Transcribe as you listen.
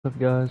What's up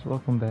guys,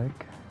 welcome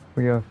back.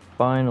 We are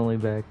finally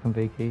back from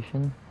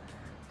vacation.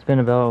 It's been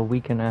about a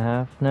week and a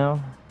half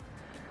now.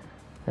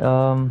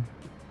 Um,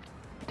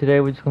 Today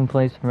we're just gonna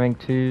play some rank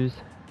 2s,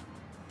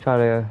 try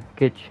to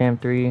get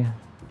champ 3.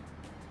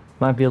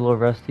 Might be a little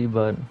rusty,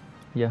 but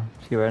yeah,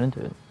 let's get right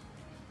into it.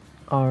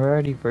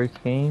 Alrighty,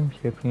 first game,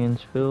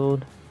 Champions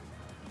Field.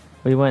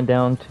 We went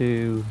down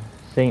to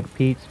St.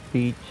 Pete's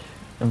Beach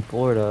in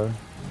Florida.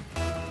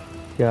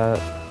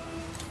 Got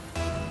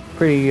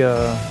pretty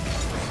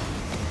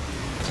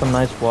some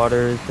nice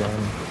waters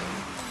and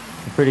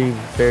pretty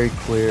very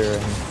clear,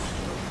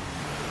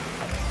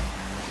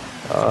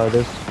 and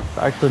there's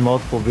actually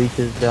multiple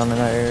beaches down in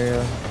that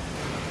area.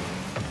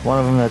 One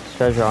of them, that's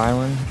Treasure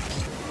Island.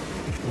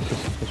 It's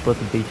just what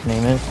the beach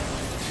name is.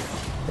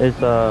 It's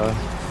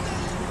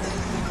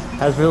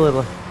has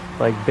really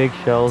like big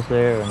shells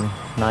there and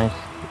nice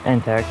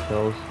intact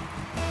shells.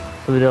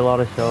 So we did a lot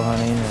of shell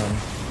hunting and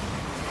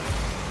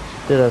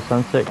did a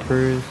sunset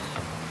cruise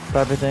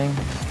type of thing.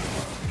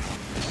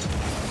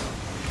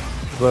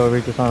 Where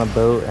we're just on a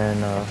boat and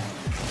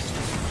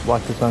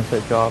watch the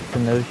sunset drop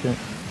from the ocean,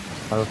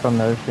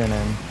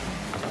 and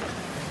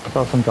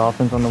saw some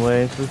dolphins on the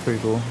way, so it was pretty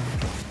cool.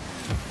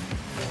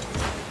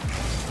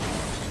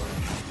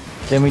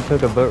 Then we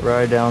took a boat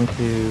ride down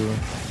to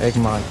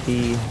Egmont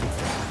Key,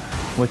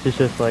 which is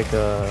just like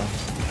a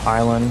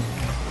island,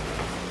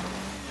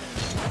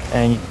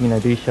 and you know,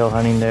 do shell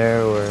hunting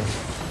there or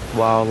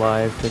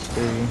wildlife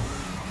history.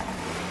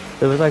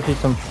 There was actually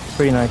some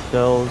pretty nice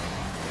shells.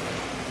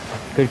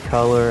 Good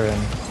color,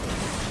 and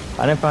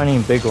I didn't find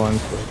any big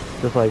ones, but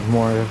just like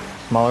more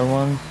smaller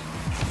ones.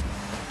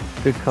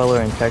 Good color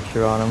and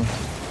texture on them.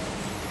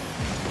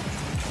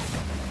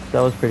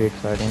 That was pretty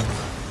exciting.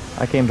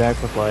 I came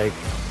back with like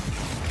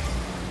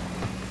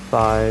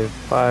five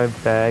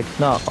bags,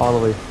 not all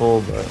the way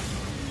full, but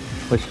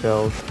with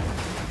shells.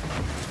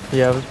 So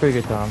yeah, it was a pretty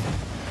good time.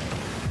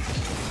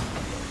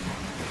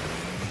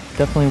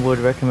 Definitely would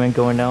recommend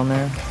going down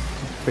there.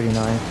 It's pretty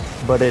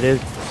nice, but it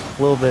is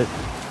a little bit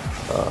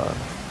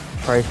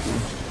pricey.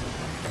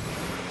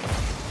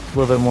 It's a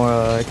little bit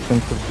more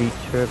expensive beach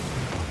trip,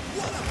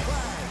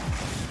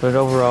 but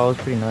overall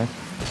it's pretty nice.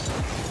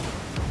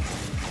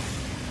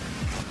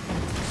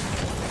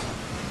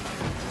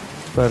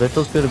 But it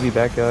feels good to be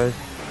back, guys.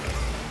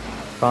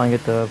 Finally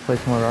get to play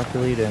some more Rocket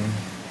League and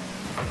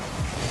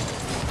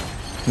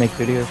make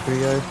videos for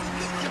you guys.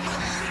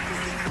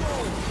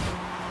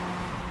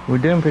 We're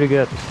doing pretty good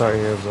at the start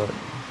here, but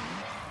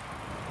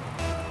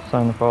it's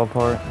starting to fall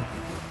apart.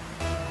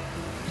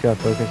 Gotta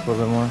focus a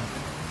little bit more.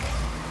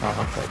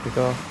 That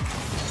kickoff.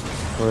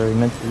 Or he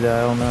meant to do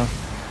that, I don't know.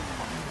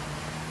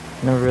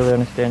 Never really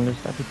understand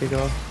this type of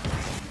kickoff.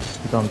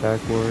 He's on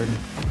backward.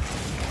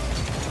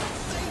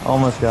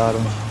 Almost got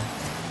him.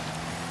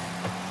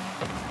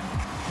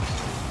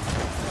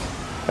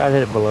 Gotta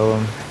hit it below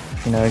him.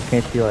 You know, in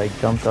case he like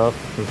jumped up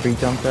or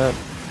pre-jumped up.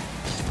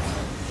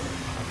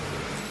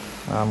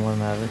 I'm letting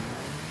him have it.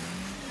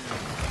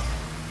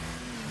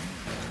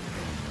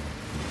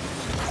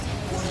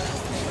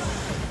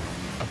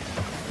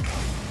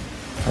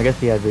 I guess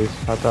he had boost.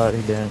 I thought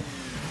he didn't.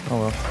 Oh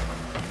well.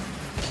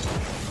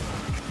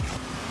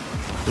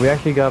 We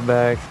actually got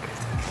back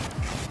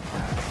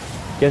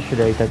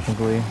yesterday,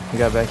 technically. We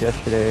got back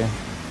yesterday.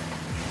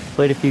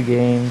 Played a few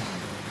games.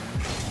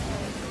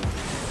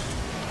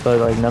 But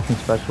like nothing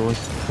special.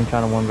 Been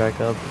trying to warm back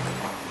up.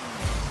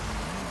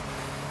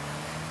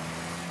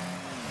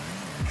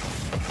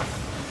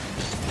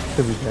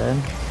 Could be bad.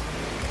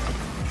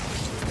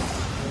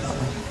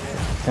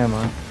 Never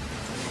mind.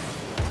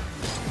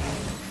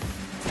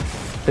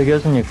 If it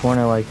goes in your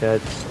corner like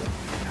that,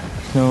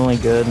 it's normally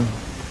good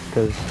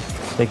because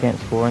they can't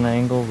score in the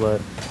angle, but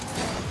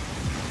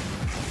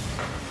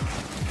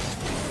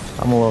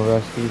I'm a little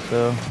rusty,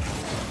 so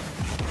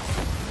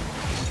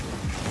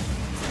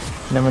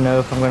never know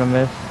if I'm gonna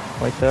miss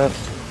like that.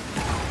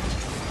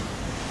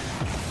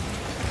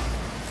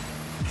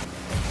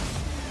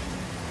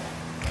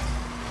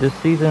 This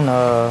season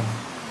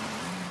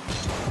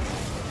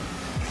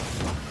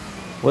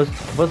was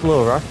a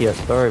little rocky at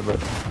start,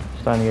 but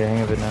starting to get a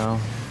hang of it now.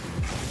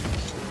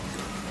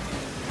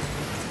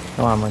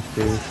 Don't have much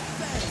boost.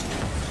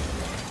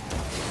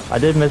 I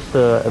did miss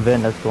the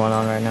event that's going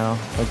on right now,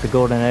 like the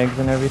golden eggs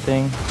and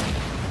everything.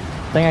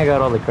 I think I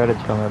got all the credits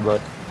from it,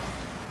 but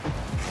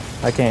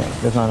I can't.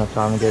 There's not enough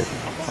time to get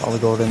all the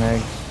golden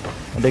eggs.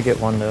 I did get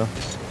one though.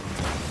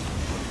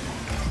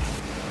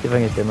 See if I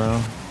can get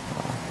demo.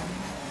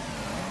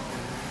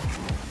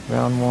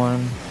 Round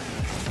 1.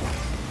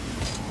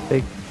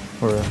 Big,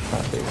 or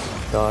not big.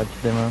 Dodge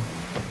demo.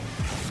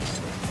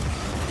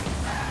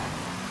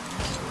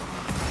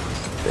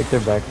 Take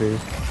their back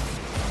boost.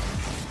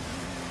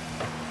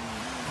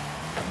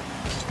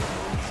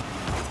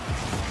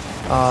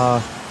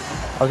 I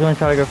was gonna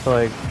try to go for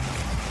like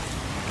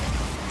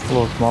a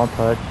little small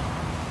touch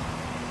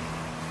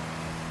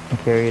and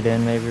carry it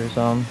in maybe or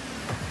something.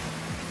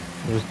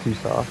 It was too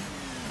soft.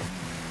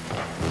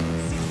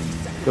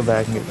 Go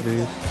back and get the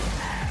boost.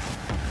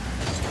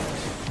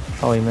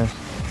 Oh, he missed.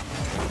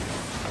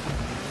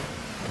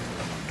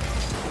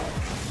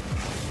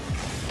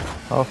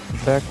 off the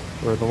back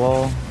or the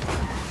wall.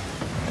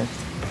 Nice.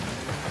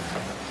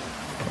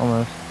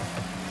 Almost.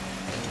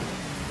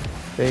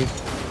 Fake.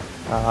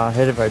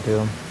 Hit it right to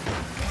him.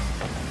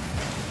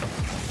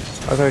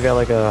 I could have got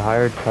like a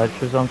higher touch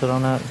or something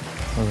on that.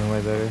 Would have been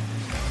way better.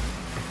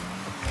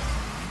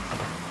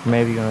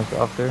 Maybe going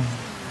softer.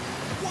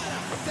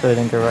 So I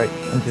didn't go right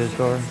into his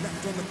car.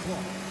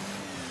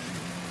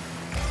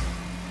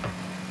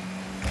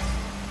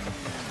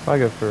 Probably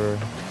go for...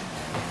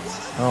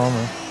 Oh,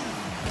 almost.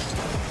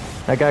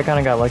 That guy kind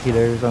of got lucky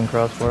there. He was on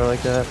crossbar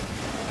like that.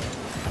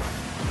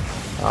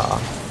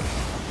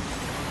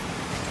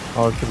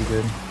 Oh, that's pretty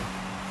good.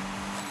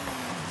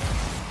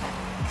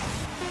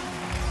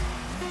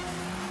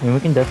 I mean, we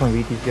can definitely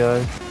beat these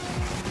guys.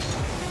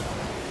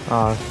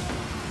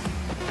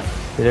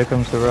 There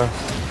comes the rush.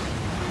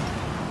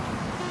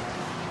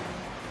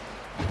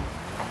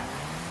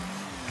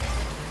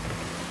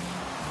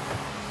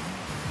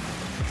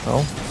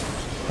 Oh,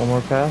 one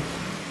more pass.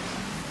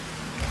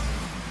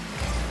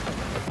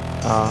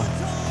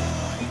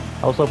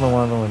 I was hoping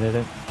one of them would hit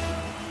it.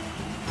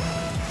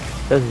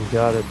 Says he's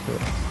got it, so.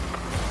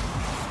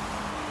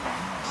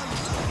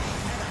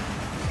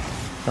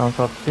 Bounce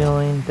off the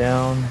ceiling,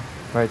 down,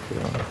 right to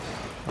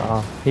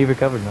him. He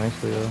recovered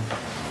nicely though.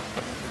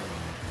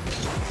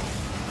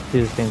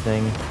 Do the same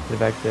thing, get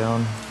back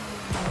down.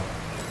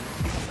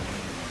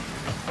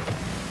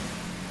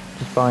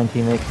 Just buying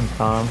teammates some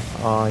time.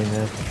 Oh, he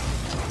missed.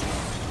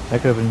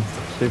 That could have been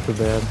super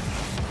bad.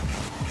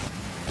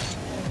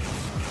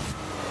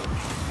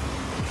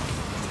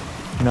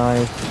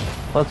 Nice.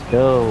 Let's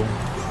go.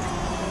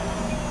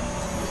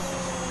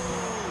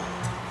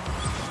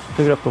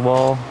 Took it up the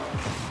wall.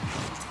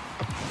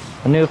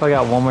 I knew if I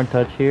got one more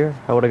touch here,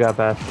 I would have got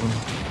past him.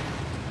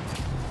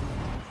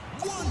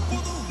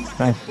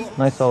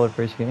 Nice solid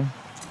first game.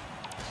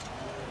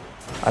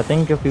 I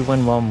think if we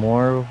win one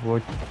more,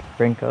 we'll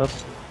rank up.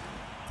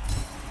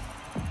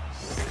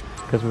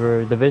 Because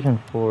we're Division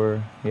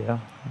 4, yeah.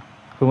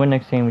 If we win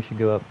next game, we should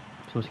go up.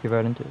 So let's get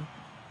right into it.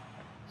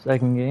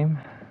 Second game.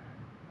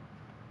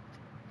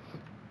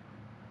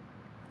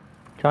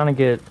 Trying to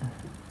get...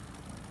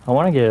 I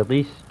want to get at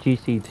least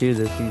GC2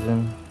 this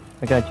season.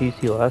 I got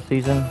GC last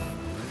season.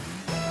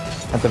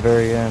 At the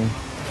very end.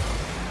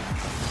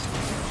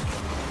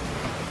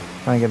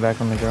 Trying to get back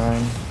on the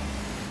grind.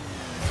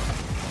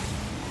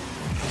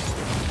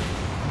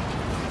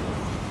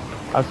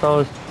 I saw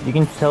this, you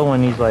can tell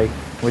when he's like,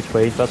 which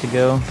way he's about to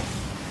go.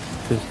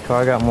 His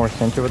car got more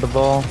center with the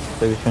ball,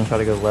 so he was going to try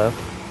to go left.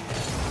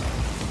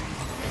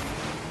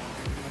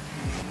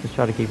 Just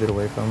try to keep it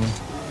away from him.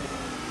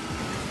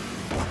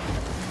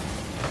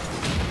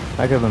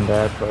 That could have been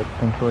bad, but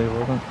thankfully it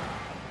wasn't.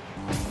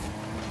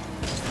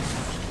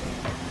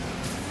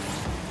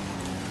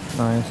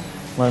 Nice.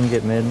 Let him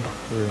get mid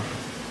for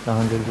the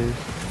 100 boost.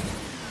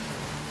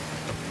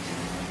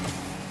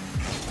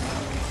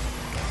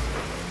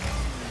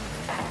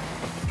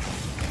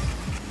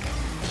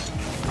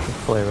 Just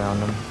play around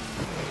him.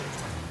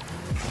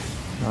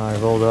 I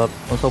rolled up.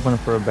 I was hoping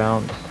for a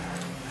bounce.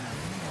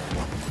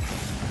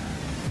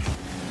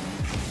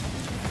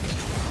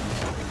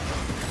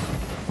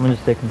 I'm gonna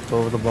just take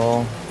control of the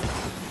ball.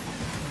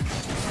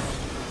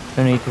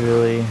 Don't need to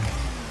really,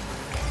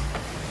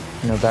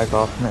 back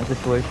off in that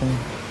situation.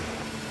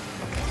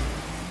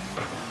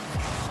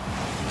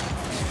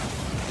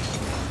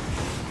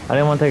 I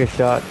didn't want to take a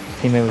shot.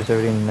 His teammate was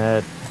already in the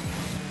net,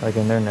 like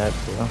in their net,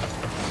 so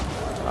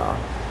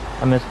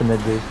I missed the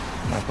mid boost.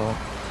 My fault.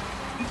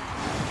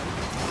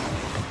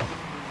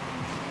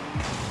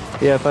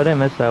 Yeah, if I didn't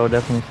miss that, I would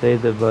definitely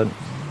saved it, but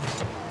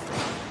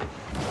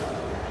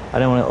I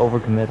didn't want to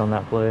overcommit on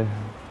that play.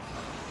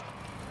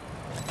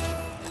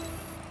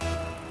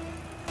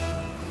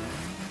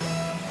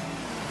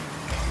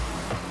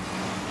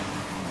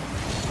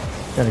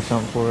 Gotta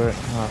jump for it.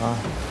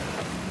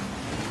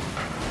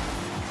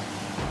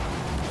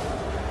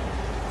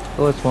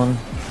 Oh, this one.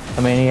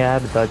 I mean, he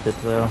had to touch it,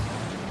 though.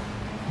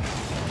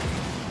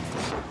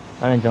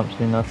 I didn't jump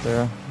soon enough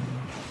there.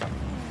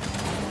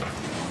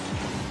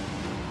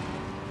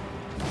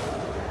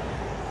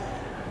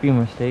 Few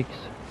mistakes.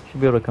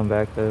 Should be able to come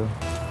back though.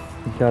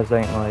 These guys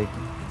ain't like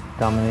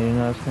dominating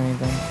us or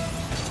anything.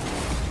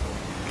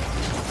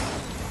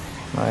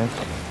 Nice.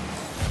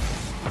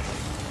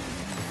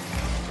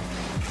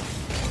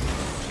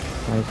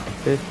 Nice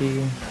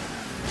 50.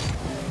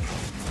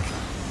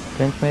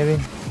 Pinch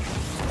maybe?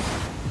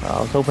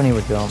 I was hoping he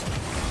would jump.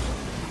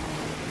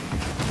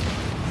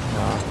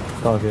 Nah,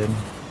 it's all good.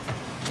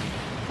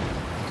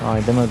 Oh,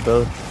 he demoed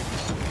both.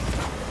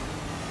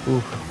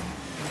 Oof.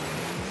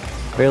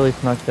 Barely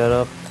snuck that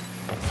up.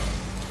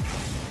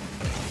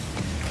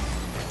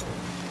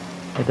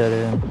 Hit that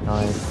in.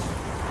 Nice.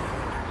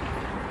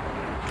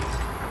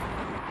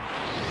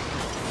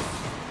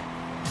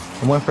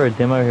 I went for a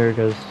demo here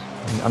because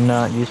I'm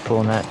not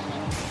useful in that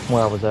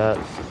where I was at.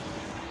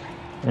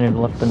 And it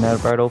left the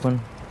net right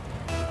open.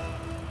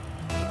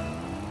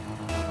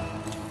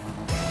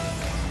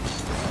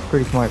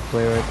 Pretty smart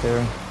play right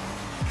there.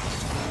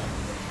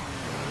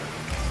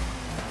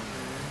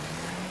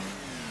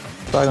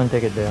 Probably gonna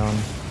take it down.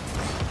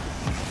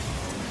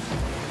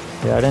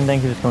 Yeah, I didn't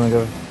think he was gonna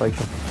go like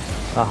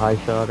a high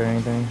shot or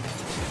anything.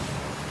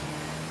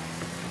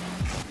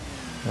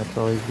 That's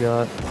all he's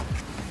got.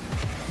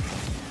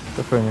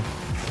 Go for an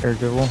air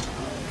dribble.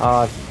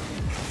 Ah,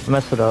 I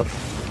messed it up.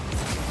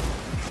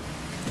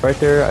 Right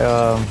there,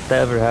 if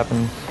that ever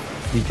happens,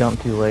 you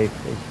jump too late,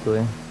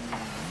 basically.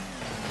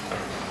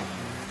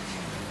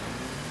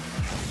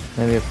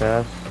 Maybe a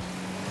pass.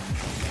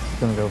 Just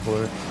gonna go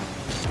for it.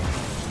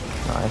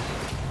 Nice.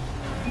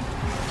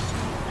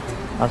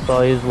 I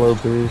saw his low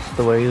boost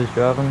the way he was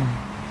driving.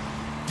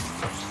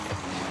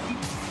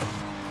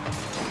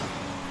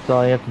 So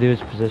all you have to do is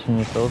position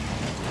yourself.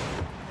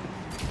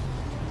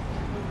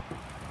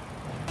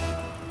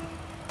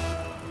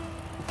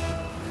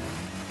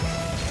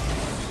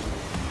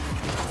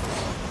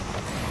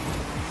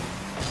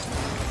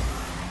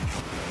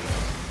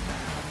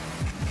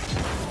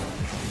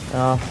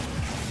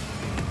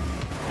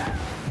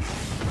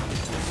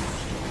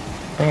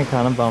 I think I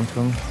kind of bumped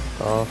him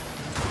off.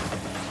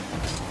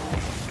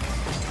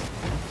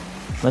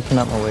 Messing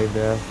up my wave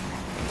dash.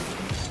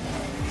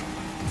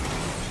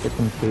 Get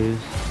some twos.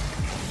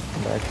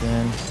 Back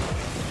in.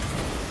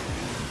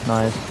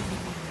 Nice.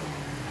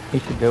 He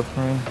should go for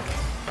me.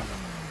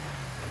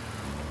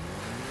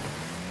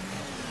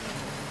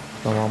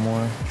 Go one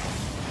more.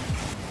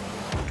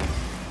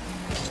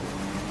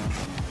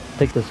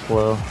 Take this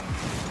slow.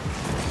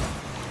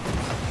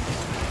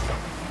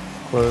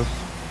 Close.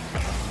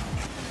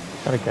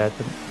 Gotta catch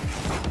it.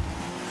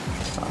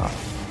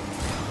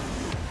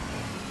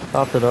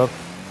 Popped it up.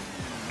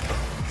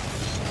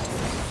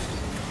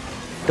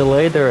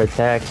 Delayed their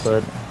attack,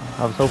 but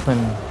I was hoping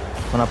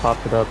when I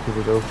popped it up he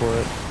would go for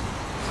it.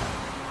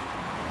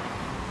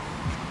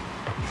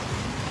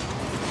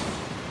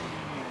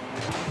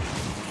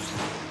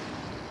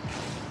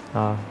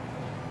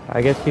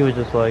 I guess he was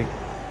just like,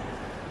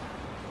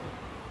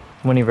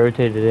 when he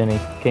rotated in, he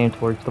came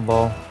towards the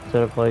ball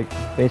instead of like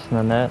facing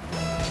the net.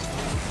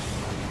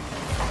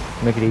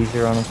 Make it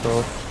easier on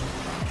himself.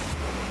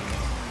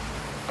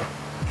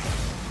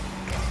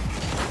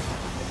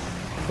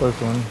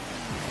 Close one.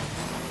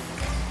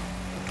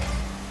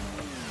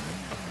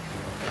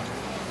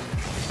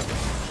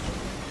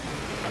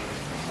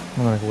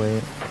 I'm gonna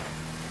wait.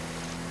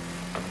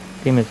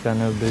 Teammate's got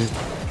no boost.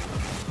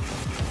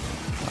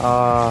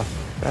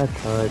 Bad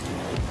touch.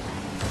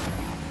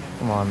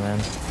 Come on, man.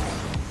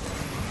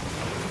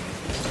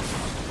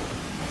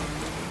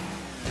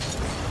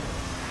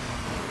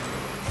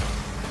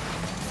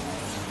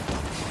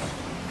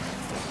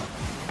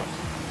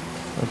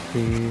 Let's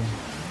see.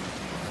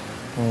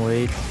 I'll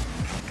wait.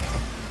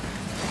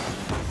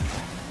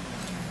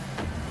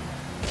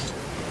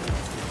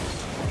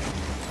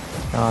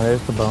 Ah,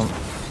 there's the bump.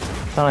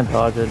 Trying to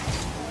dodge it.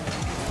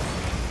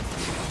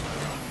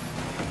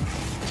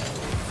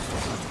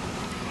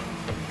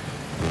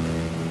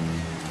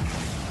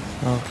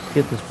 Oh, let's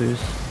get this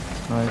boost.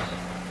 Nice.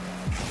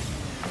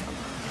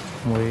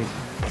 Wait.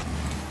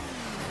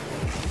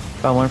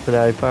 If I went for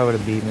that, he probably would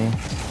have beat me.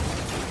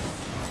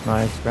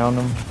 Nice, round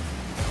him.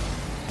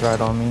 He's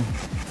right on me.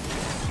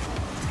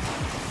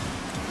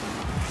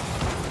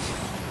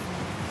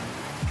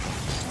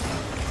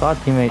 Thought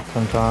teammate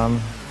sometime.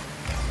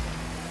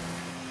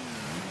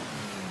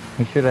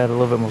 He should have had a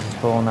little bit more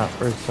control on that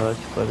first touch,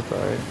 but it's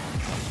alright.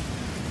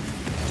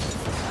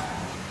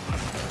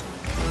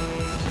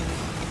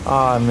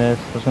 Ah, I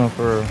missed. I was going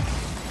for a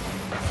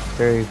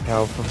very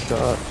powerful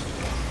shot.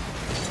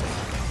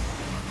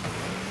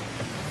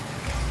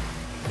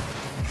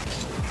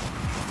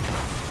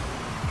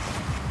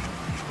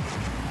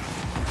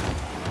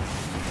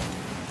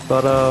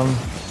 But,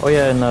 oh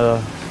yeah, and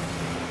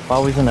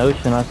while we was in the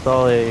ocean, I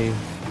saw a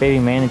baby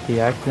manatee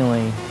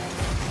accidentally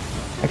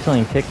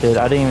kicked it.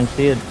 I didn't even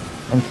see it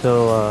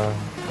until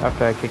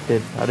after I kicked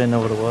it. I didn't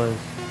know what it was.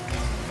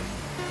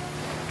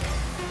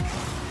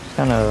 It's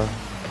kind of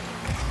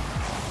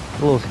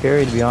a little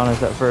scary to be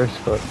honest at first,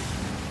 but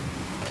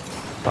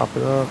pop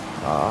it up.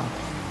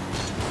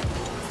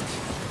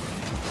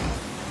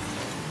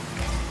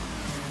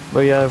 But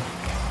yeah,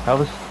 that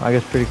was, I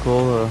guess, pretty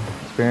cool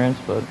experience.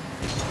 But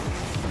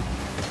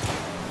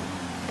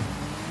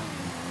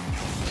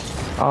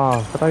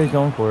I thought he was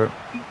going for it.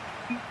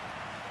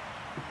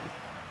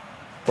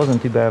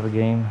 Wasn't too bad of a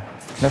game.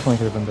 Definitely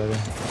could have been better.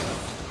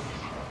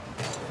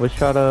 Let's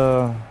try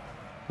to,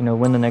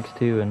 win the next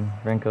two and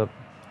rank up.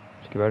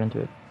 Just get right into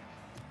it.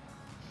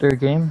 Third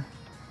game.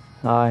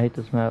 I hate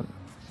this map.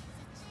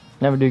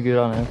 Never do good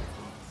on it.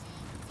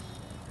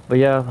 But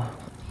yeah,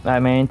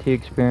 that manatee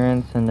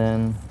experience, and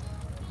then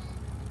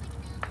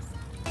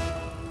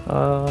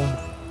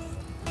I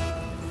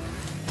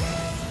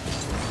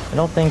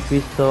don't think we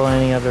saw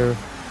any other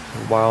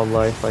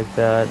wildlife like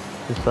that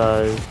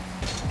besides.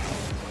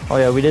 Oh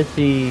yeah, we did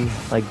see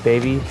like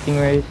baby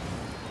stingrays.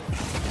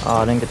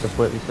 I didn't get the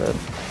flip, he said.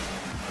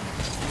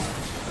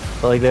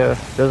 But like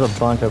there's a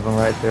bunch of them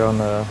right there on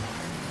the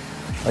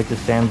the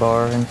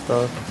sandbar and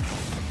stuff.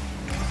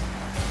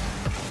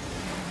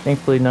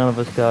 Thankfully none of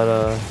us got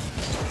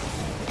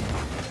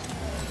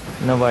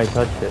Nobody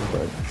touched it,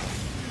 but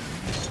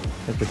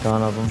there's a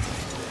ton of them.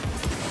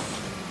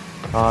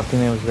 Ah,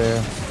 teammate was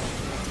there.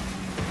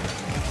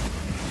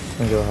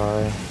 Gonna go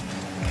high.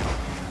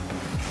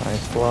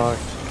 Nice block.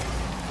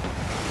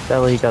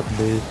 Sadly, he got the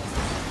boost.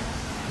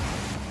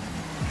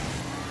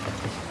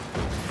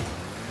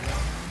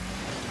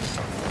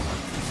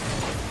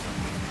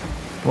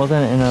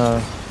 Wasn't in a.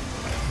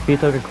 If he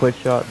took a quick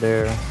shot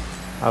there,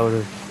 I would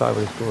have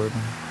scored.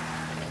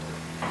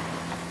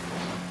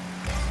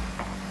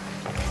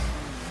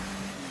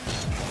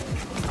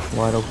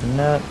 Wide open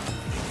net.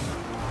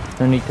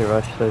 No need to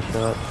rush those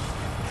shots.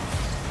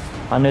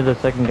 I knew the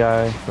second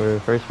guy or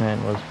first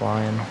man was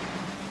flying.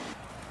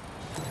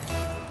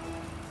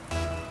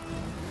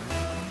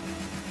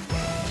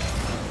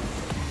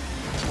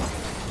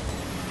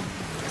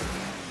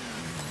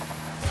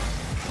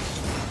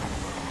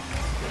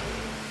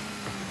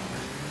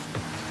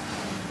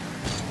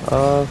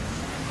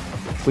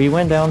 We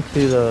went down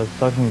to the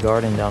sunken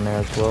garden down there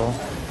as well.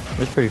 It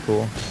was pretty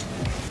cool.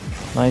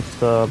 Nice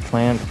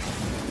plants.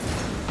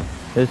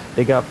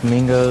 They got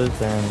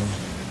flamingos and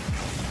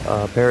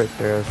parrots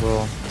there as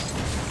well.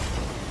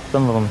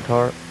 Some of them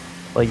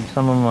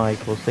some of them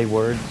will say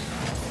words,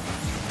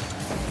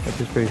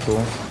 which is pretty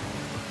cool.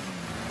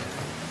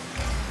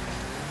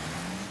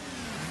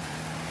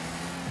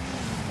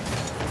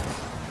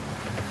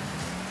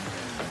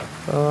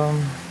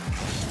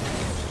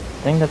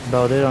 I think that's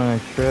about it on our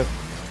trip.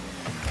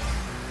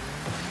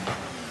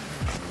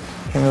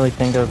 Can't really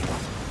think of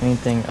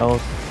anything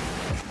else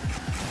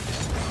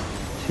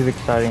too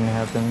exciting to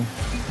happen.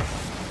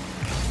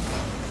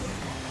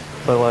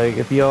 But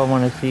if y'all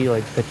want to see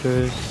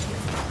pictures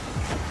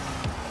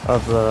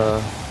of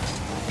the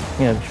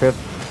trip,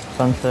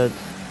 sunsets,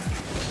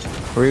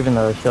 or even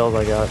the shells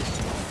I got,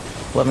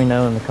 let me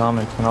know in the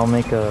comments and I'll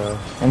make a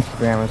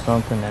Instagram or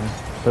something and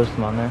post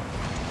them on there.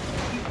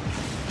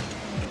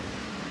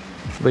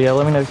 But yeah,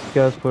 let me know if you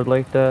guys would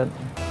like that,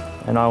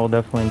 and I will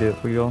definitely do it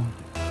for y'all.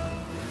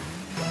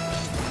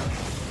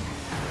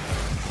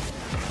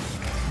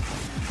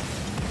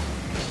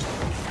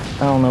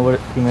 I don't know what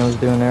teammate was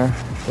doing there.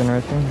 It's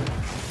interesting.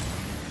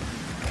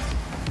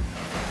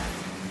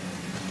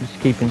 Just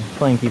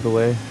playing keep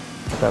away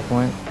at that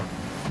point.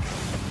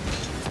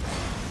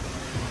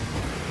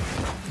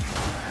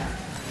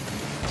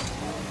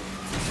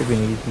 Should be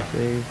an easy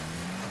save.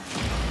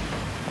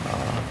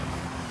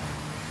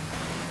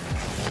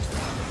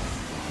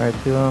 Right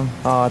to him.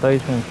 Oh, I thought he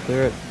was gonna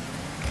clear it.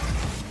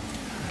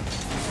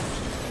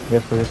 I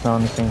guess we're just not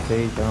on the same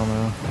page. I don't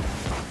know.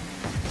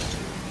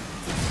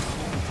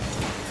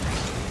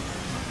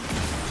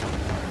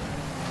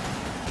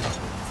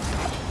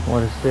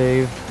 What a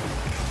save.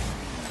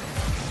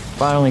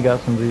 Finally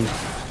got some boost.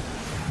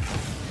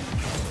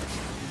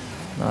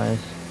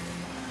 Nice.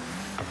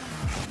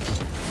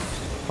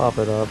 Pop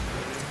it up.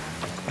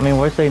 I mean,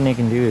 worst thing they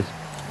can do is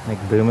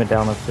boom it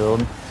down the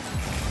field,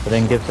 but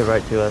then gives it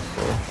right to us.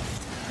 So.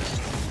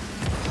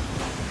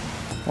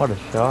 What a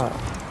shot.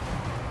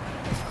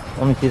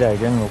 Let me see that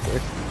again real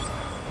quick.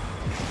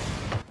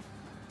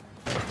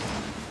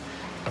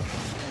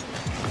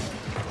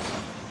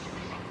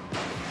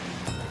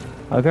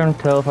 I couldn't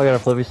tell if I got a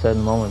flippy set in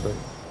the moment, but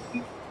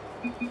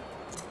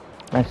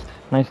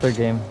nice third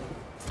game.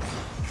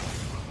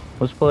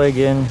 Let's play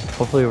again.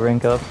 Hopefully we'll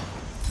rank up.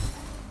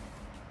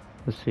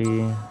 Let's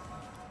see.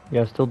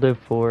 Yeah, still div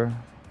 4.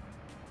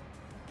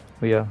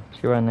 But yeah, see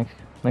you around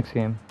next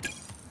game.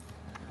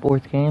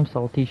 Fourth game,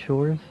 Salty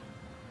Shores.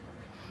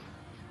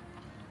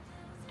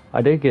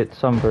 I did get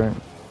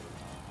sunburnt.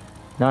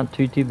 Not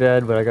too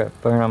bad, but I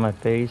got burnt on my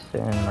face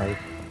and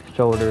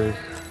shoulders,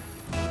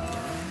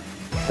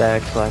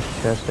 back /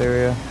 chest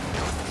area.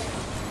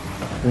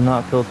 Did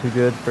not feel too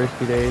good first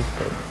few days,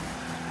 but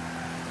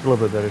it's a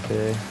little bit better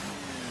today.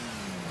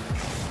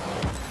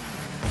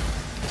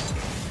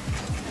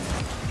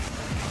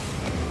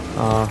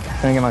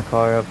 Gonna get my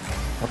car up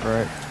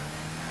right.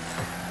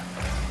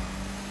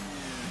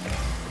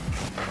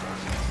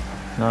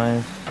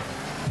 Nice.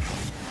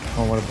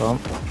 Oh, what a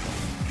bump.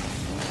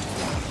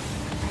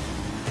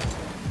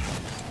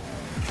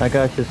 That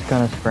guy's just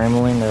kind of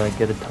scrambling to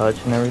get a touch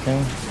and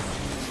everything.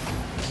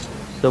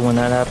 So when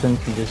that happens,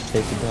 you just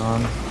take it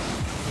down.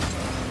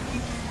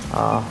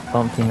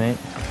 Bump teammate.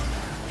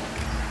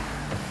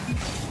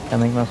 I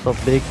make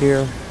myself big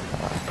here.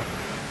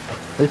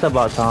 At least I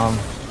bought Tom.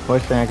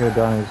 Worst thing I could have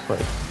done is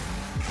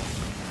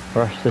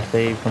rush the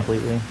save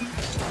completely.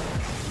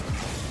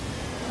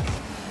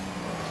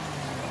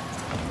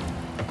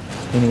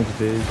 He needs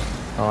boost.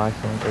 Oh, I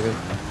accidentally took it.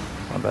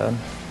 Not bad.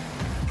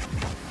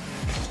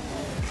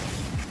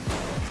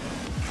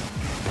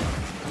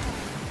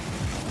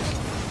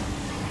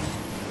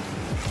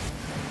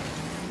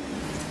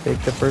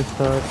 Take the first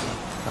touch.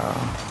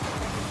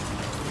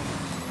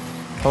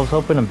 I was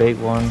hoping to bait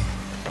one.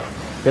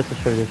 Guess I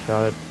should have just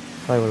shot it.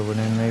 Probably would have went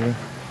in maybe.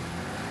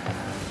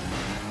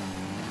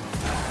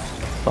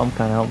 Bump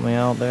kind of helped me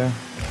out there.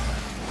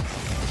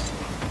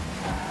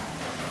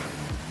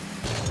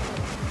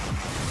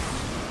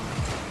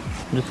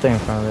 Just stay in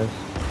front of this.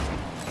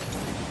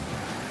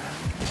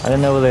 I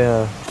didn't know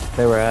where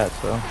they were at,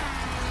 so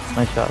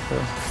nice shot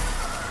though.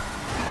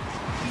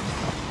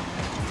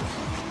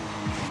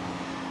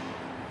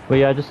 But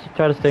yeah, just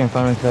try to stay in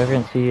front of me because I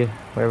can't see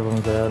where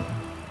everyone's at.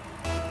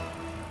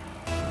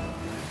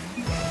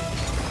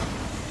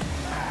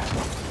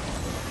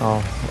 Oh,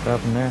 what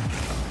happened there?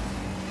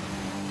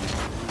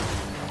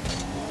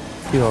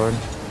 Too hard.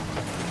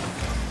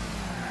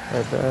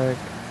 Right back.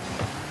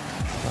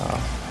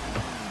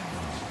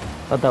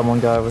 Thought that one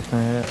guy was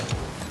gonna hit.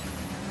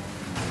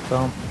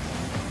 Bump.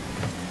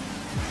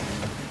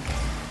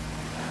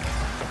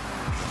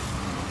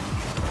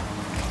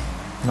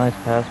 Nice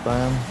pass by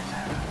him.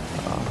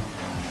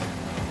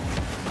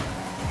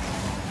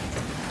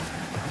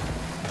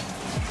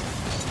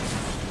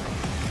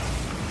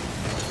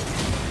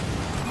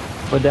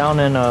 But down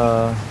in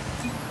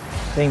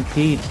St.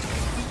 Pete,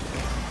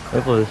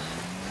 it was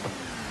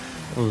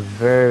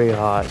very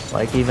hot.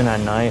 Like even at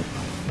night,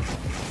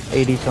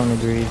 80-some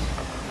degrees.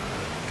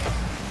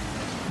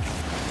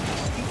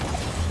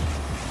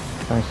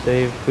 Nice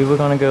save. We were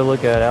gonna go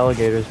look at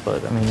alligators,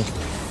 but I mean it's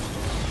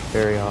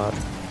very hot.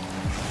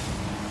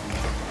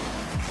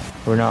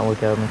 We're not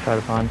looking at them and try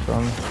to find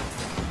some.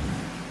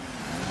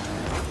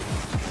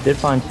 Did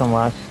find some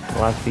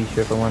last beach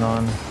trip I went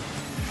on.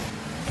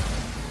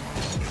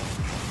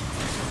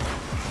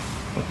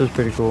 This was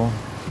pretty cool.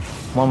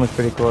 One was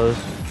pretty close.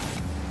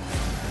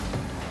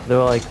 They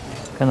were like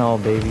kinda all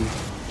babies.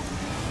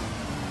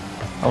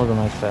 That was a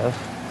nice pass.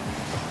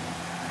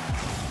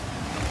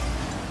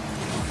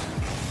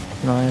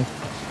 Nice.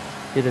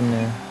 Get in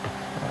there.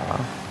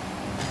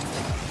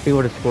 If he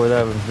would have scored,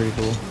 that would have been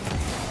pretty cool.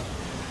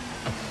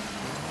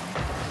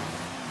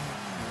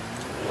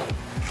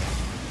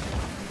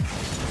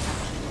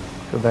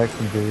 Go back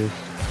to juice.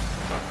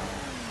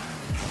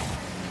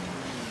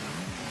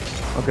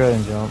 I'll go ahead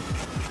and jump.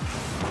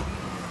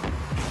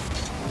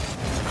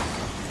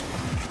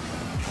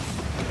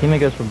 Teammate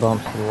goes for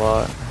bumps a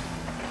lot.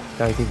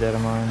 Gotta keep that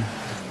in mind.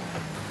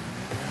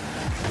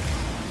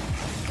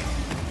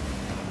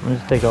 I'm gonna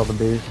just take all the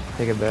boost,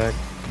 take it back.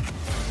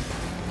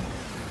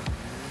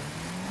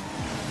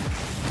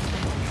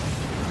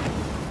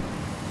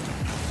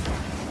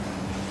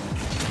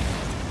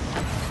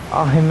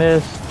 Oh, he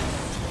missed.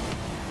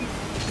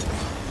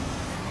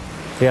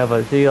 Yeah,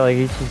 but see, like,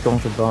 he's just going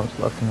for bumps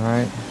left and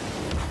right.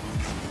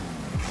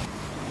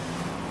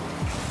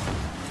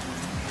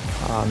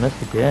 Ah,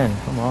 missed again.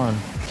 Come on.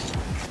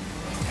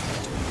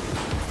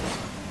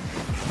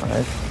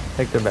 Nice.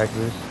 Take their back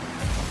boost.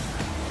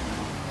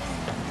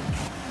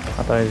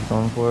 I thought he was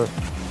going for it.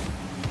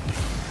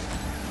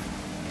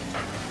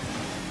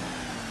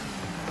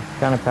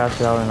 Kind of passed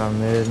it out in our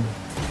mid.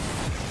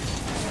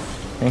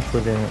 Thanks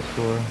for getting it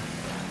score.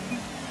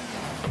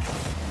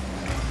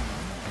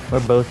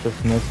 We're both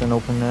just missing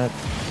open net.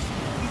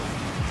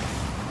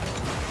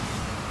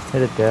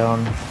 Hit it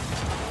down.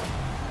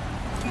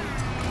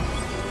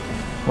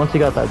 Once he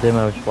got that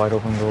demo, it's wide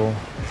open goal.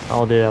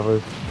 All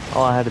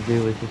I had to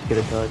do was just get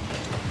a touch.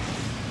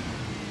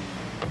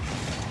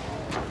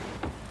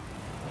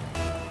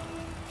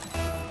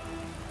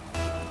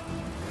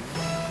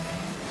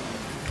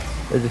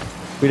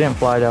 We didn't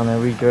fly down there,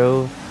 we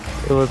drove.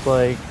 It was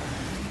like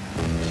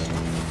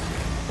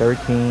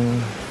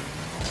 13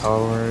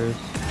 hours.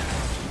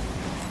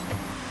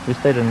 We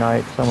stayed a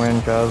night somewhere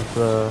and drove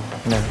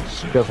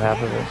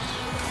half of it.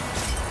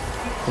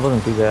 It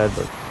wasn't too bad,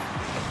 but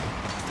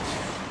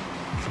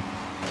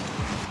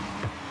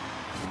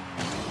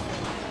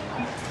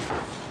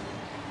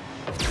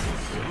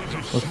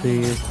let's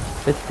see,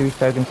 53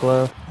 seconds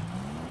left.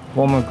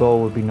 One more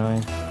goal would be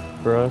nice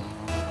for us.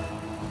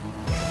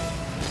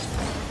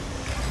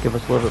 Give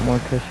us a little bit more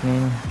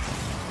cushioning.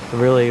 But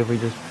really, if we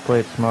just play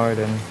it smart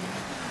and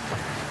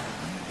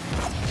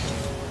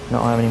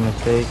not have any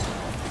mistakes,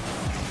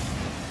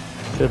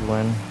 should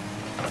win.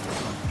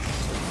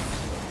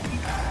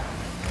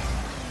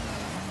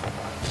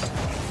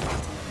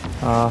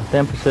 The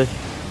emphasis,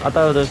 I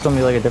thought there was going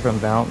to be like a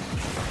different bounce.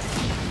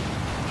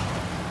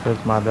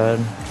 That's my bad.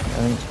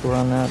 I didn't score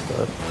on that,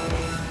 but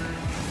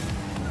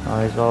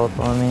he's all up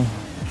on me.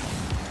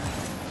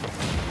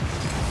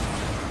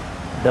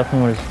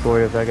 Definitely would have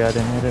scored if that guy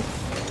didn't hit it.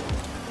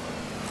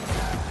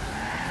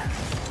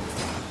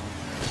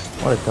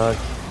 What a touch.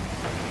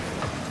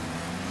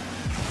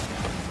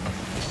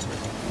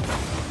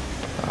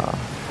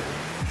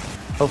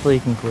 Hopefully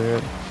he can clear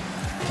it.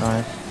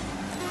 Nice.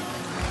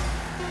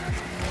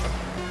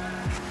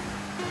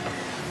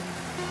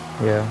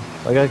 Yeah,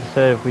 like I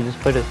said, if we just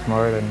played it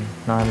smart and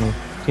not have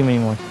too many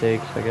more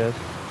mistakes, I guess,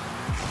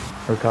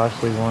 or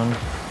costly ones.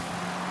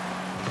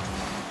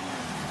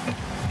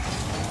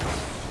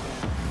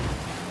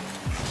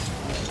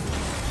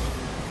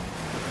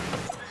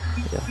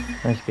 Yeah,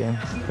 nice game.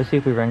 Let's see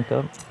if we ranked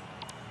up.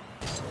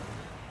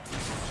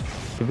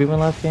 Did we win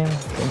last game? I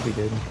think we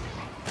did.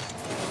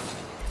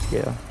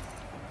 Yeah.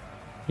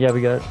 Yeah,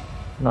 we got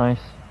nice.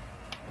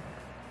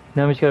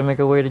 Now we just gotta make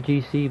our way to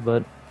GC,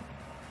 but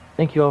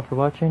thank you all for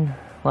watching.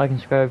 Like and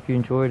subscribe if you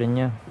enjoyed, and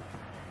yeah,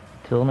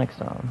 till next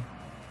time.